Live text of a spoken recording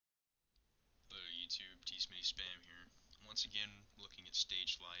T-Smitty Spam here. Once again, looking at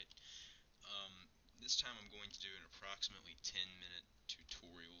StageLight. This time I'm going to do an approximately 10-minute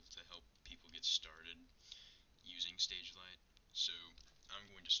tutorial to help people get started using StageLight. So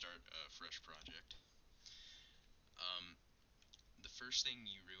I'm going to start a fresh project. The first thing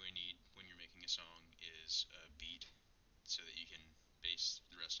you really need when you're making a song is a beat, so that you can base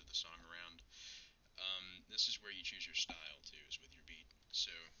the rest of the song around. This is where you choose your style too, is with your beat.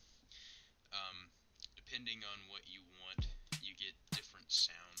 So depending on what you want, you get different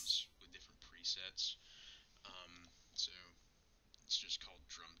sounds with different presets. So it's just called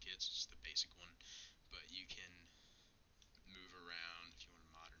drum kits. It's the basic one, but you can move around if you want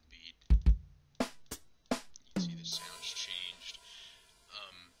a modern beat. You can see the sounds changed.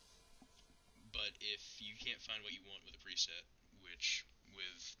 But if you can't find what you want with a preset, which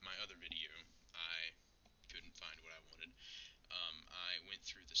with my other video I couldn't find what I wanted, I went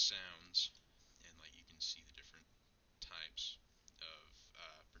through the sounds, and like you can see the different types of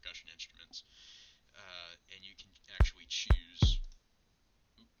percussion instruments, and you can actually choose.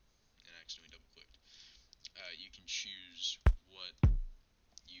 And I accidentally double clicked. You can choose what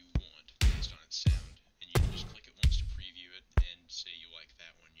you want based on its sound, and you can just click it once to preview it, and say you like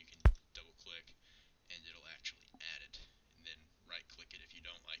that one, you can double click and it'll actually add it, and then right click it if you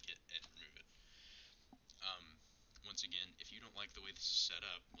don't like it and remove it. Once again, if you don't like the way this is set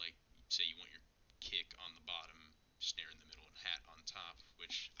up, like say you want your kick on the bottom, snare in the middle, and hat on top,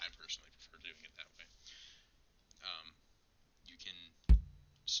 which I personally prefer doing it that way, you can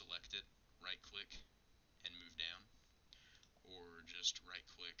select it, right click, and move down, or just right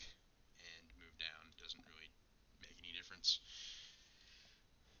click and move down. Doesn't really make any difference.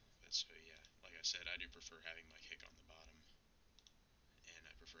 But so yeah, like I said, I do prefer having my kick on the bottom, and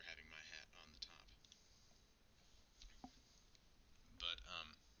I prefer having my hat on the top. But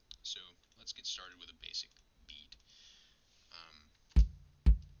so let's get started with a basic beat.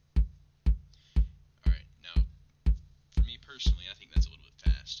 Alright, now for me personally, I think that's a little bit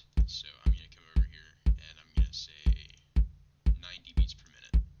fast, so I'm going to come over here and I'm going to say 90 beats per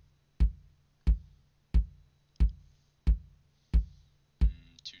minute.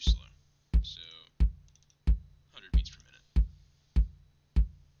 Too slow. So 100 beats per minute.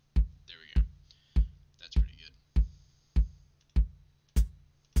 There we go. That's pretty good.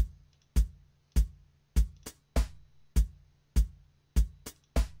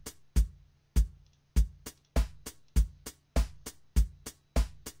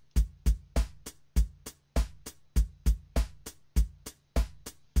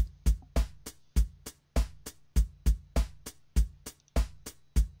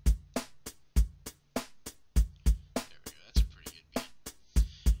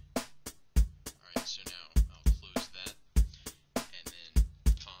 So now I'll close that, and then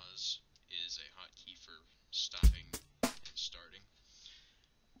pause is a hotkey for stopping and starting.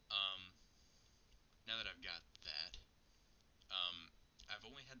 Now that I've got that, I've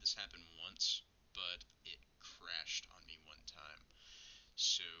only had this happen once, but it crashed on me one time.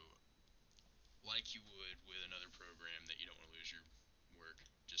 So, like you would with another program that you don't want to lose your work,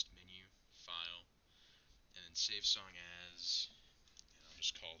 just menu, file, and then save song as, and I'll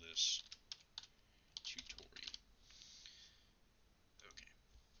just call this tutorial. Okay,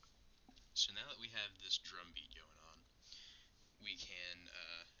 so now that we have this drum beat going on, we can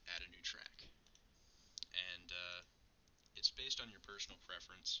add a new track, and it's based on your personal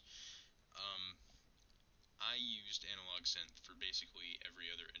preference. I used analog synth for basically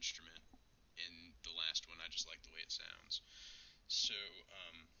every other instrument. In the last one, I just like the way it sounds. So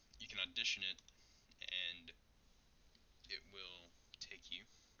you can audition it, and it will take you,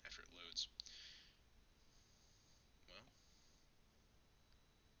 after it loads, well,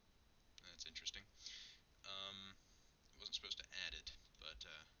 that's interesting. It wasn't supposed to add it, but,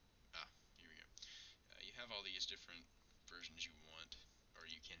 here we go. You have all these different versions you want, or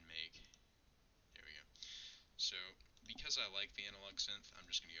you can make, there we go. So, because I like the analog synth, I'm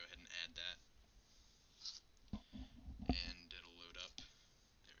just going to go ahead and add that, and it'll load up.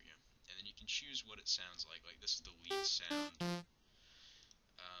 There we go. And then you can choose what it sounds like. Like, this is the lead sound.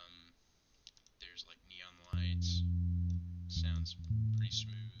 There's like neon lights. Sounds pretty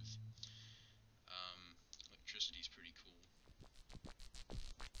smooth. Electricity's pretty cool.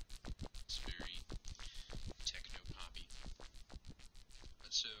 It's very techno-poppy.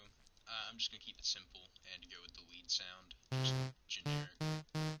 So, I'm just going to keep it simple and go with the lead sound, just generic.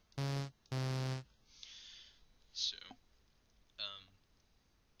 So,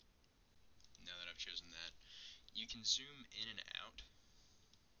 now that I've chosen that, you can zoom in and out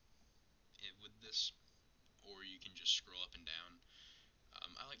with this, or you can just scroll up and down.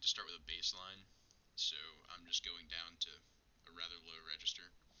 I like to start with a bass line, so I'm just going down to a rather low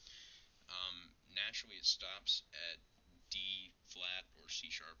register. Naturally, it stops at D flat or C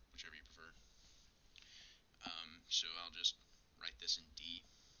sharp, whichever you prefer. So I'll just write this in D.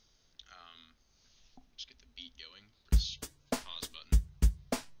 Just get the beat going. Press pause button.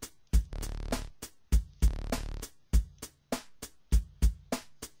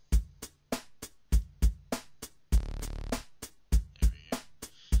 There we go.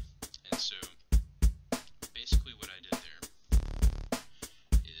 And so basically what I did there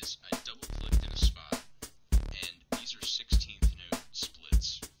is I double clicked in a spot, and these are 16th note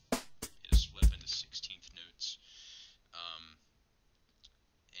splits. It is split up into 16th notes,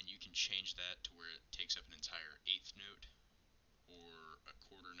 and you can change that to where it takes up an entire 8th note, or a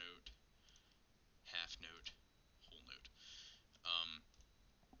quarter note, half note, whole note.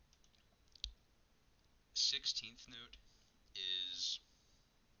 16th note is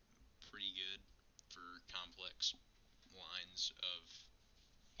pretty good for complex lines of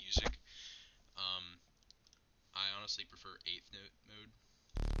music. I honestly prefer 8th note mode.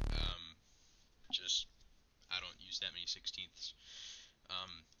 Just I don't use that many 16ths.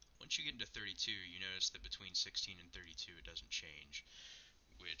 Once you get into 32, you notice that between 16 and 32 it doesn't change,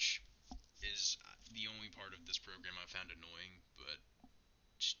 which is the only part of this program I found annoying, but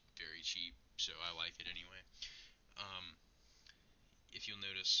very cheap, so I like it anyway. If you'll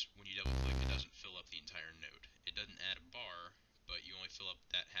notice, when you double click, it doesn't fill up the entire note. It doesn't add a bar, but you only fill up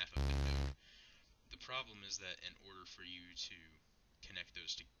that half of the note. The problem is that in order for you to connect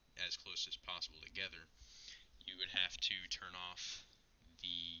those as close as possible together, you would have to turn off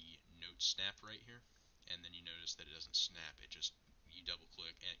the note snap right here, and then you notice that it doesn't snap. You double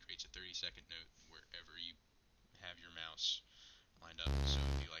click and it creates a 30-second note wherever you have your mouse lined up. So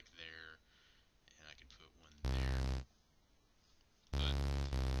it'd be like there, and I could put one there. But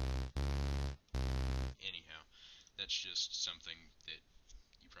anyhow, that's just something that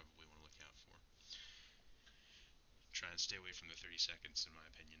you probably want to look out for. Try and stay away from the 30 seconds, in my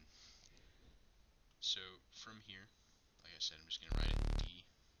opinion. So from here, like I said, I'm just going to write it in D.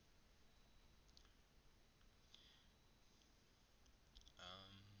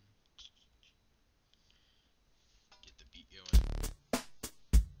 Get the beat going.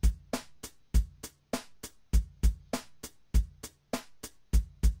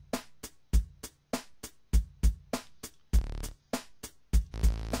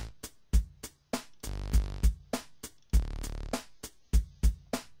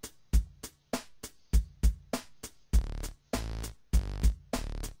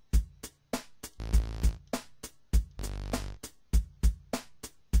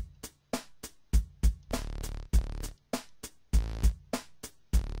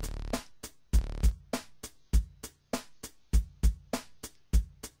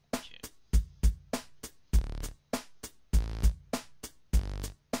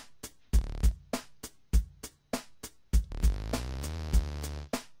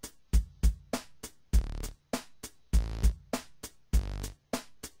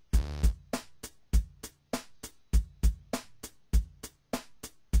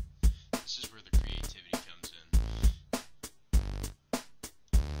 This is where the creativity comes in.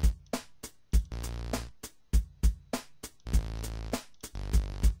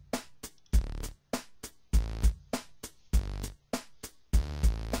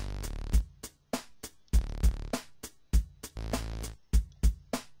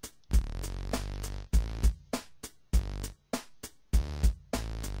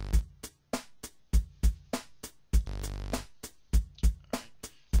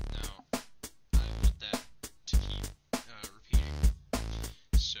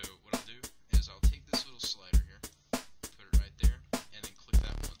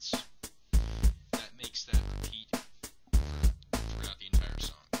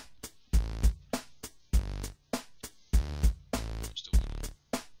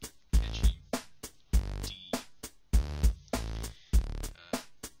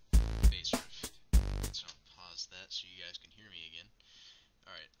 So you guys can hear me again.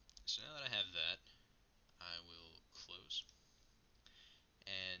 Alright, so now that I have that, I will close.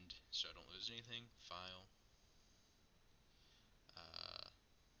 And so I don't lose anything, file,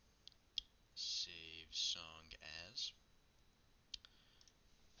 save song as.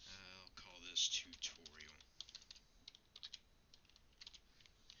 I'll call this tutorial.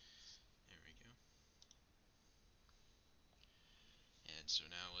 There we go. And so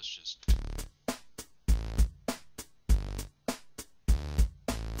now let's just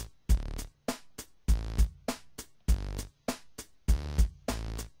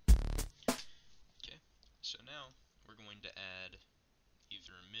so now we're going to add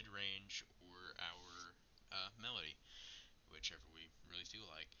either a mid-range or our melody, whichever we really feel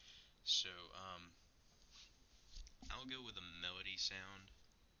like. So I'll go with a melody sound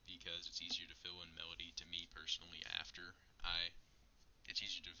because it's easier to fill in melody to me personally after I it's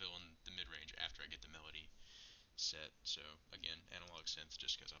easier to fill in the mid-range after I get the melody set. So again, analog synth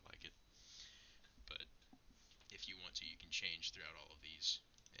just because I like it. But if you want to, you can change throughout all of these,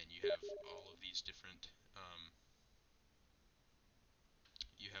 and you have all of these different um,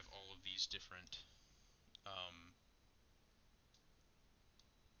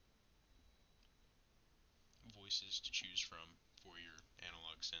 voices to choose from for your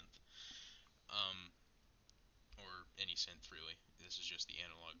analog synth, or any synth really. This is just the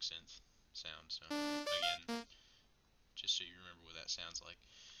analog synth sound. So again, just so you remember what that sounds like.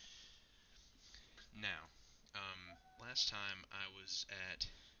 Now, last time I was at,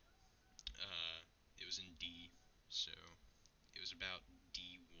 it was in D, so it was about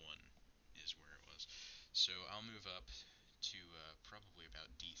D1 is where it was. So I'll move up to probably about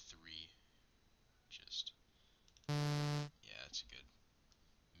D3. Just, yeah, it's a good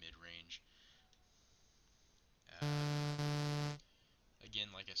mid-range. Again,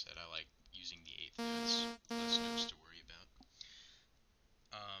 like I said, I like using the eighth notes, less notes to worry about.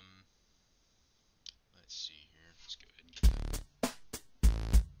 Let's see here. Let's go ahead and get that.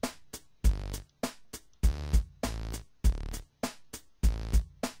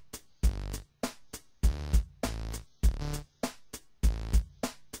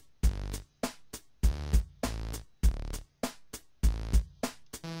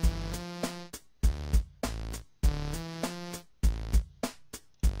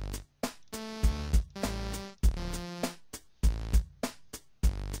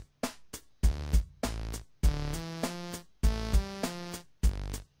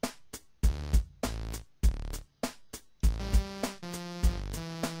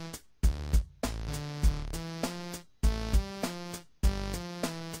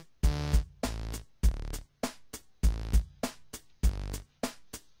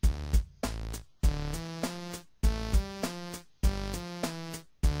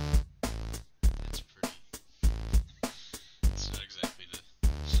 It's not exactly the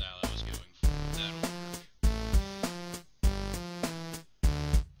style I was going for, but that'll work.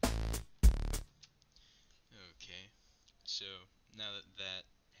 Okay, so now that that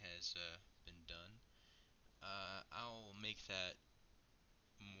has been done, I'll make that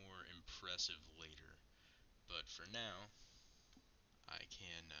more impressive later. But for now, I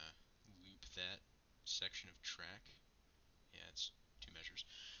can loop that section of track. Yeah, it's 2 measures.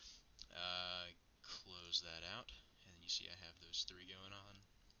 Close that out, and you see I have those 3 going on.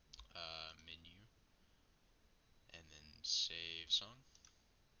 Menu, and then save song.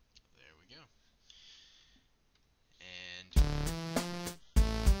 There we go. And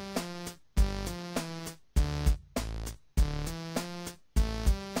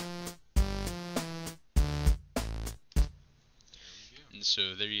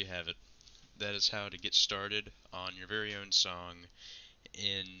so there you have it. That is how to get started on your very own song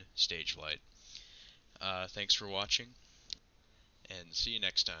in StageLight. Thanks for watching, and see you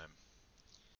next time.